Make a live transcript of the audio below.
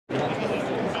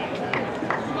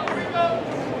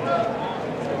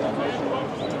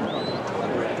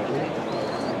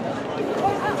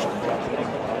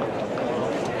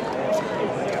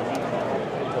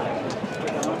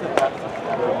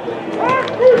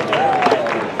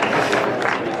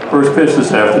First pitch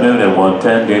this afternoon at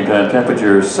 1:10, game time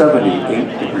temperature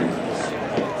 78 degrees.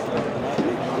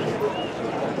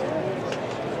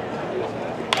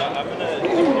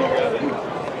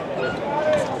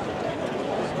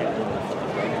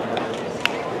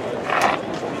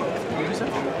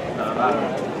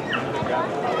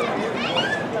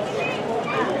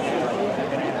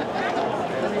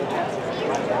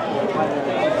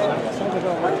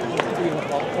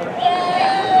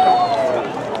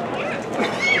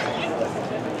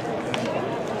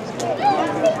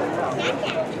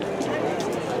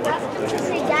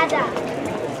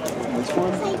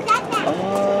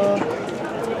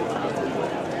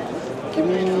 Give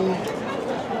me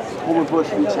Homer Bush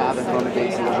wreaks havoc on the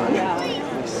bases.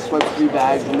 Like swipes 3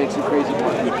 bags and makes a crazy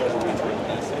play.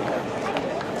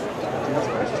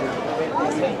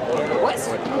 What?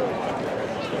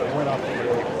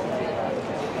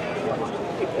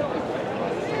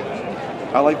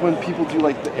 I like when people do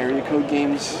like the area code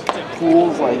games,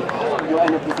 pools, like you'll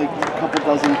end up with like a couple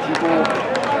dozen people,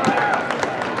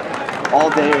 all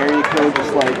day area code,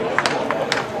 just like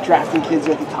drafting kids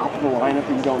at the top of the lineup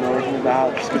that you don't know anything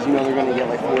about, just because you know they're going to get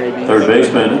like 4 ABs. Third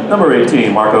baseman, number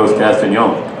 18, Marcos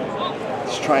Castañon.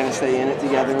 Just trying to stay in it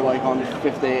together, like on the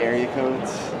 5th day area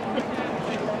codes.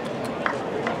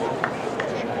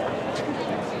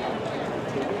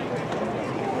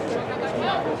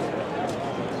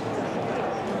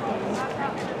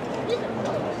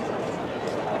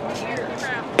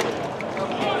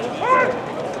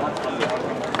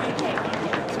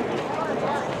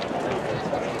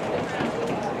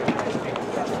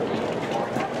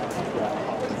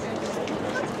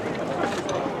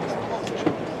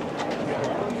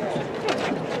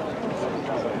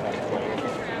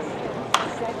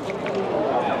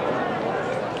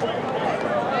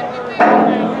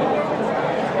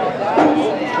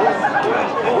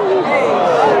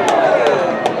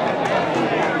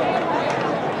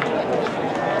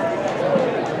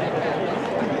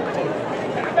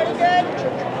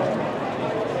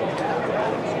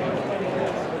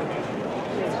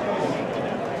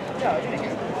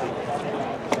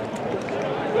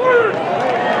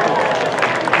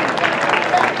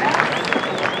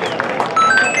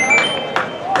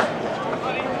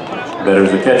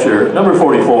 Better's the catcher, number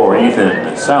 44,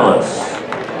 Ethan Salas.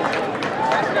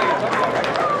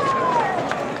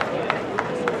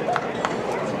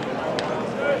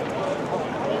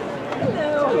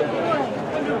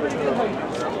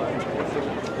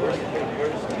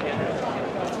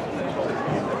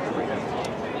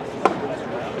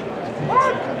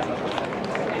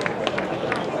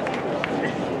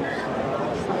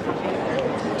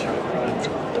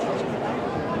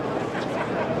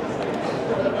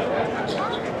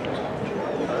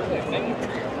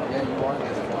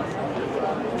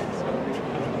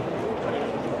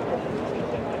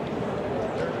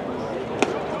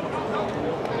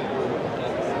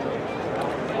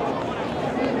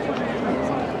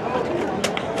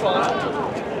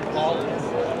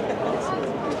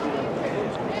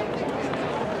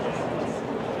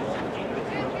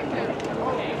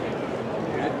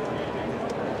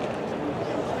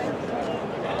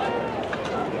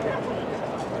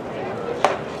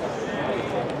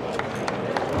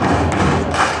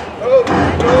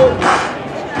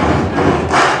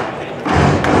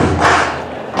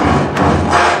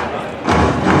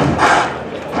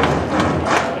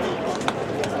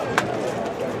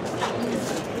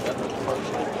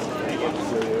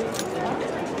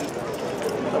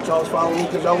 Y'all was following me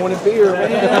because y'all wanted beer, man.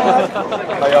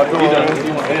 How y'all doing?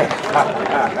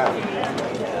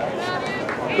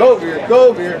 Go beer,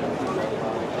 go beer.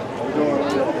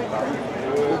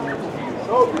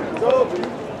 Go beer, go beer.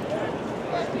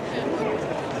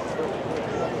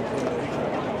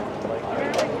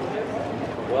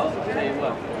 Well, I'll tell you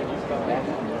what.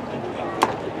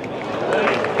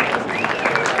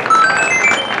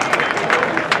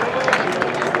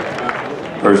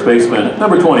 First baseman,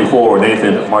 number 24,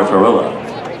 Nathan Martorella.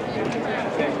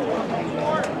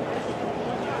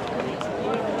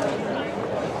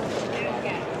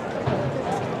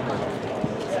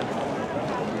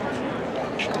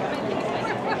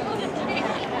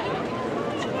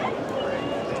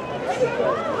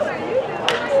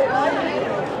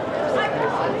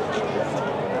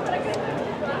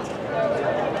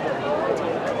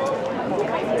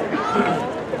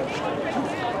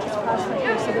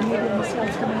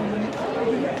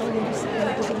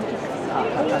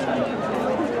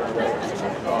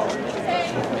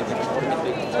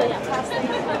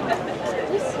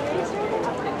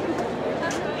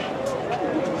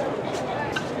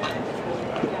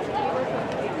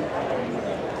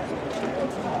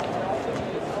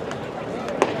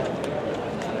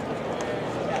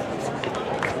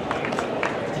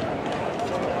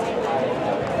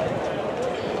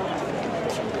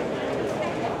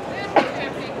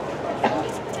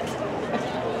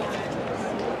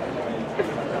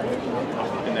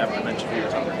 Didn't have to mention if he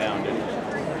was up or down, did he?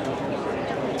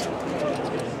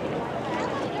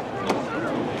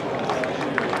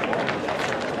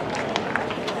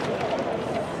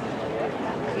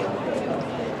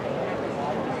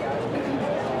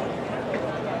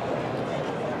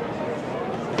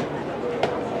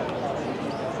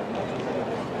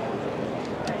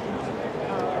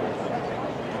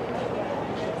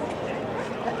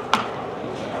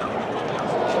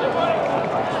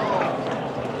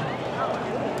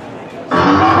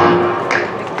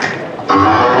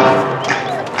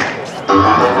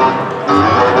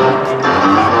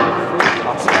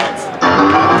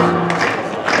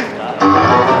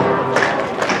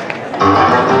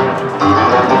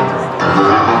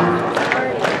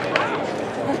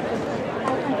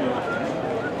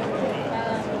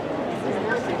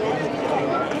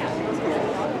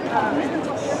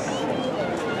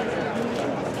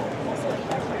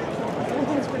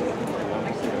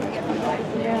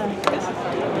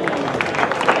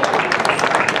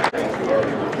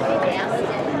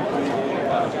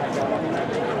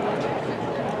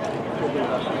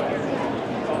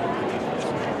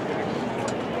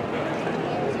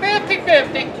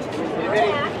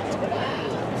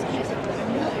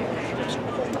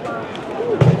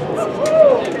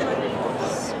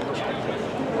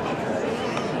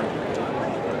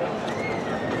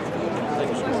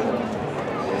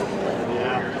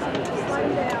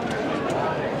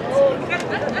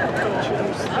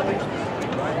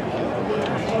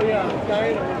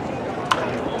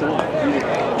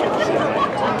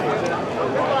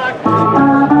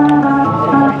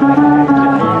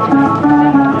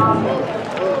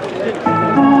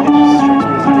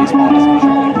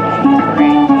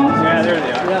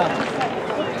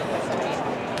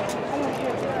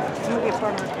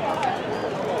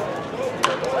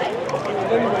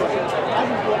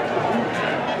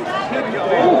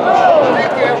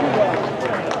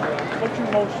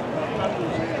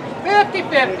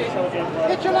 50-50.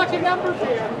 Get your lucky numbers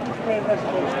here.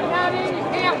 Not in, you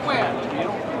can't win.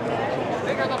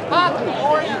 Bigger the pot, the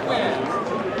more you win.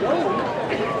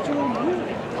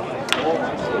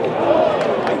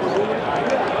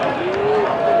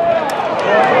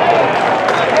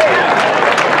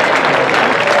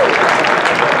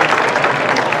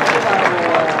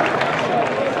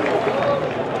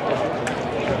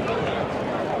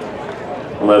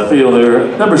 Left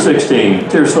fielder, number 16,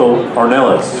 Tirso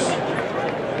Arnellis.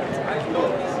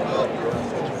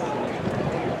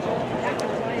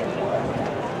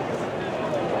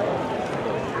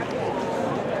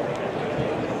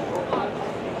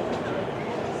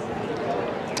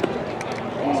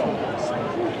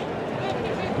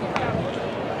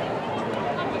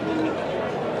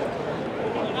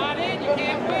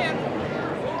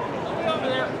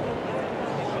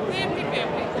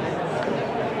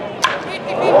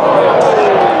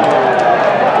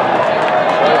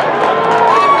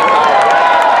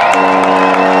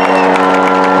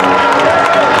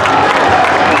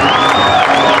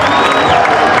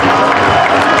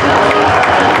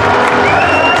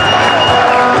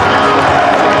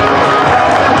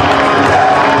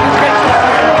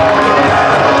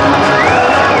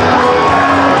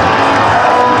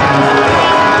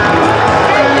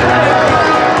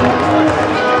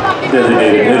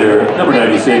 Designated hitter, number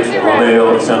 96,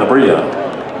 Romeo Sanabria.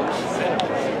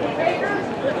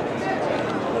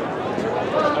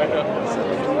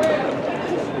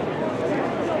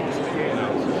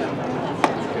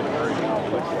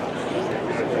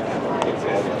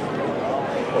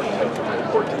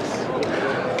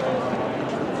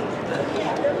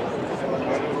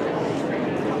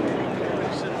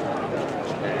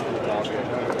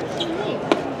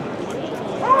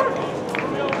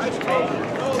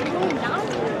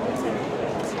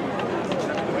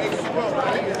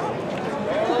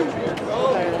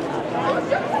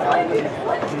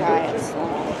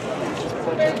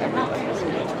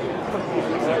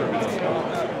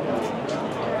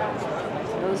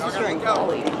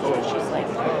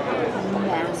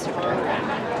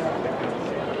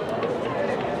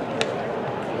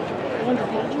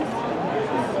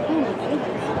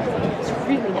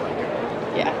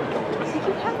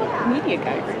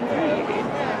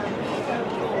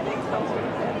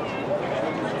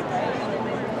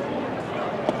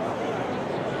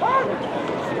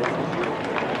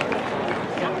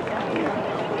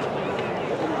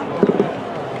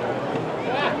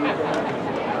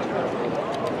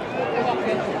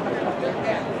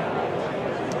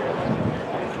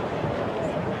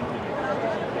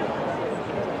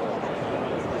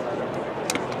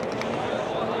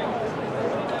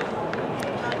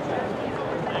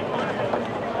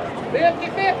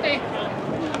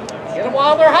 them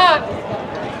while they're hot.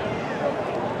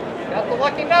 Got the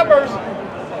lucky numbers.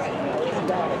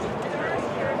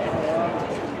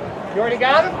 You already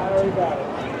got them? I already got it.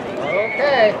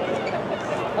 Okay.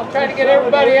 I'm trying to get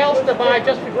everybody else to buy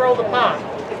just to grow the pot.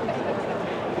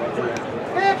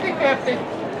 50-50.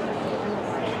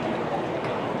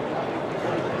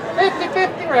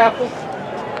 50-50 raffle.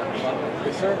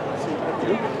 Yes, sir.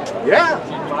 Yeah.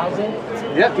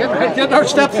 Yep, Getting our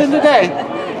steps in today.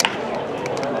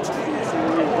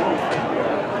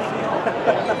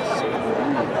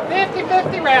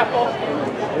 50-50 raffle.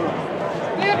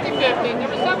 50-50. There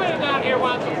was somebody down here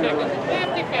wants some tickets.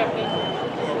 50-50.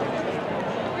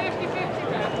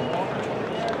 50-50 raffle.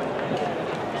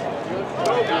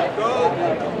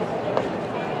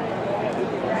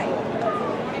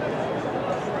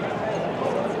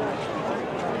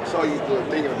 So you were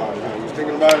thinking about it, huh? You was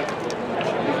thinking about it?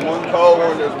 There's one cold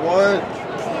one, there's one.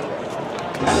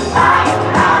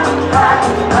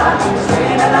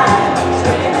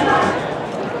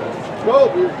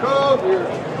 Cold beer, cold beer.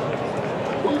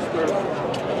 Booster.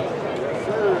 Yes,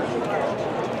 sir.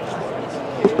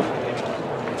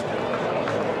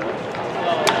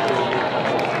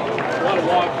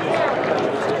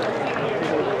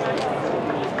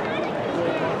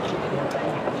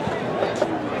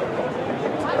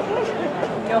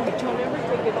 No, don't ever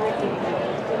take it away.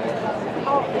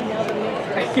 Oh, and now the next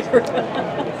regular.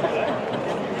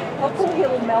 Hopefully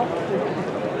it'll melt.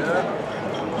 Yeah.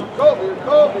 Cold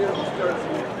beer, booster.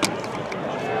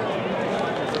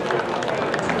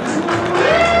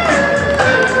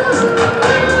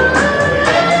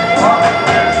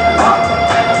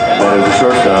 That is the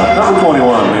shortstop. Number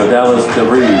 21, Leo Dallas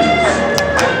DeVries.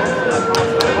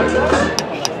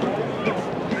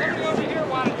 Somebody over here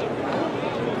wanted to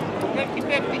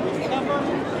 50-50 number.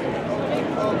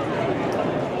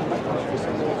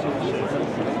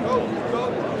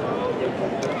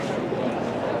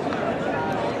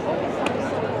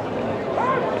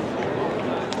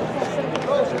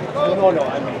 No,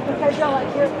 I mean. Because y'all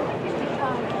like your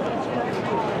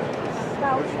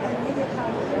scouts and media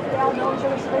counts, they all know each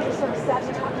other, so they just sort of sat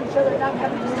and talked to each other without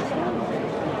having to do something.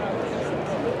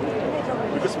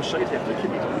 Look at some shite here.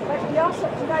 But we also,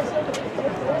 you guys know that there's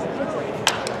kids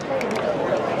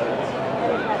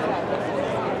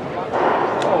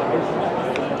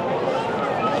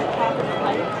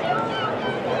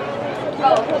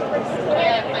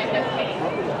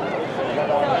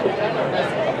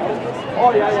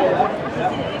Oh, yeah.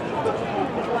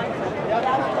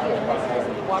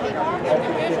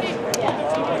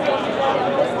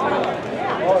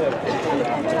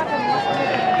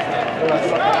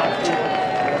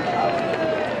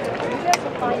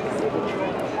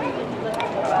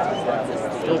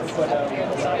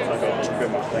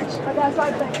 Thanks. But that's why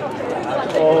I think, okay, that's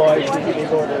like, Oh, I used to keep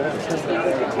these orders. you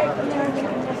could take them there and you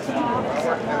can list them off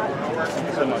or whatnot. Thank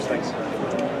you so much. Thanks.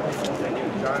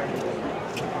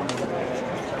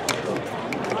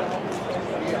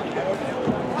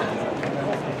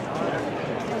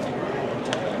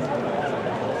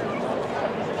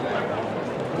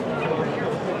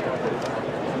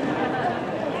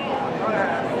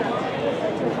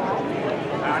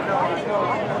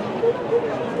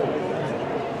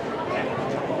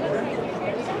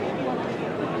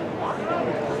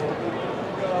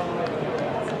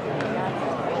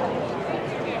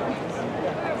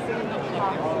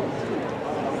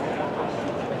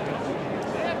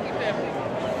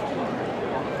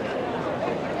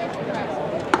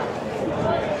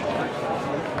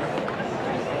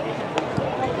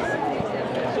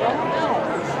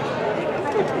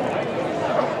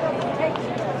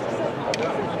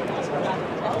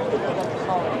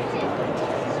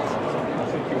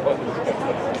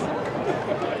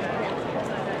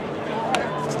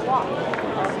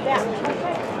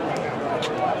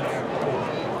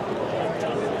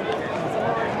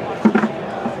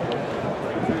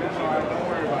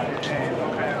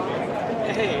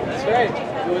 Hey, that's right.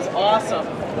 It was awesome.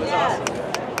 It was awesome.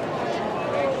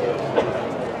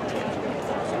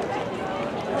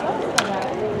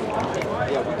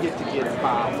 Yeah, we get to get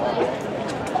involved.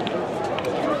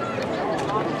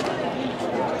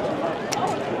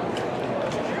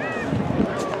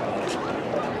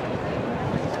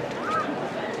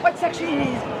 What section it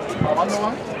is? On the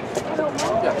line? I don't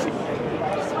know. Yeah.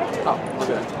 Oh,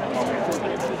 okay.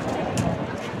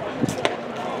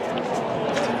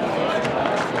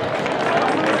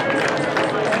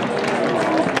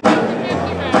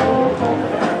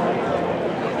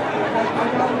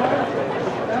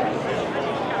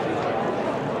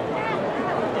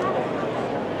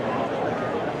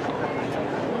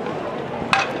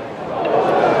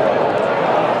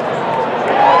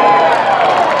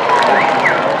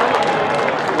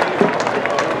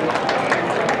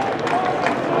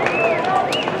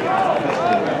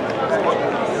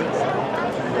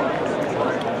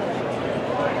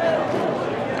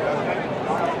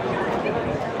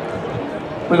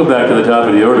 go back to the top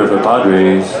of the order for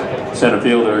Padres. Center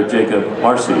fielder Jacob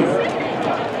Marcy.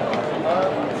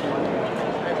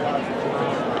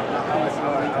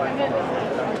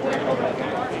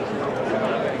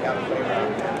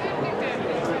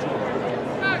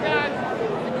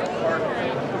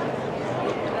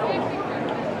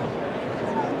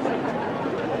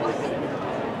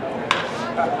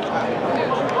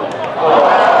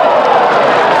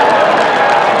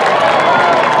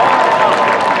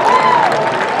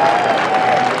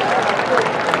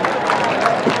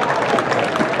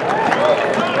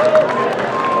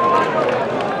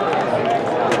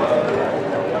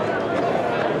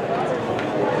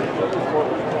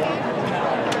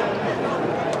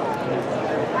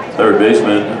 Third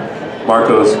baseman,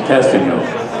 Marcos Castano.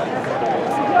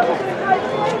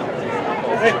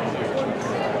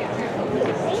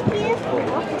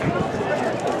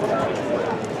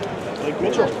 Blake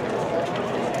Mitchell.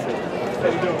 How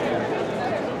you doing?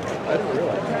 I didn't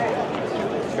realize.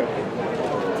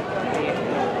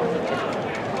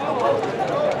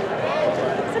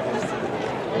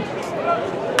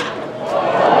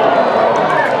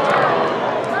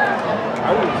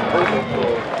 I was perfect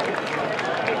for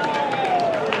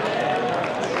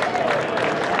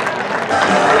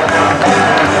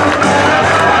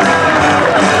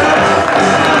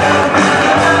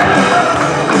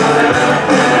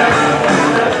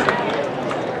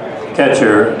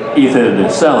Catcher Ethan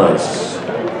Salas.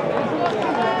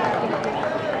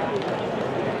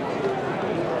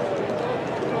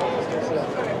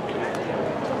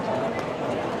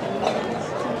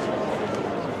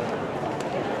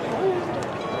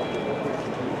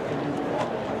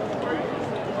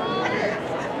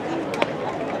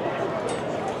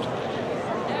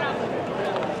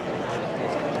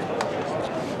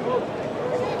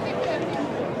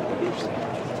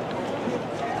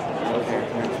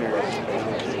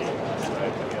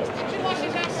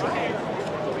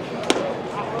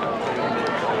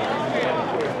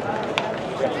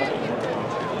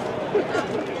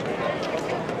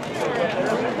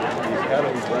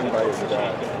 run by his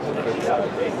dad.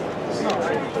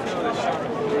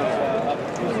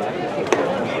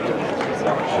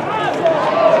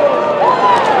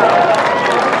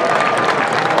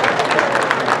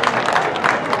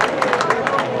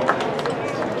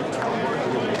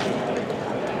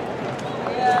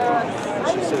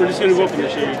 We're just going to go up in the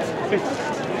shade.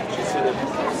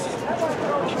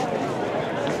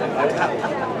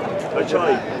 Oh,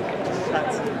 Charlie.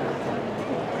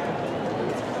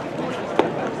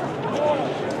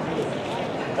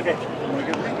 Okay.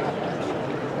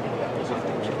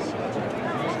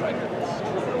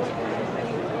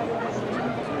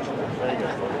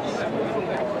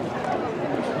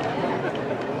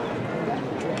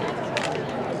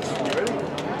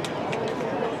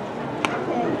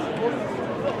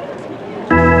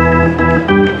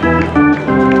 You ready?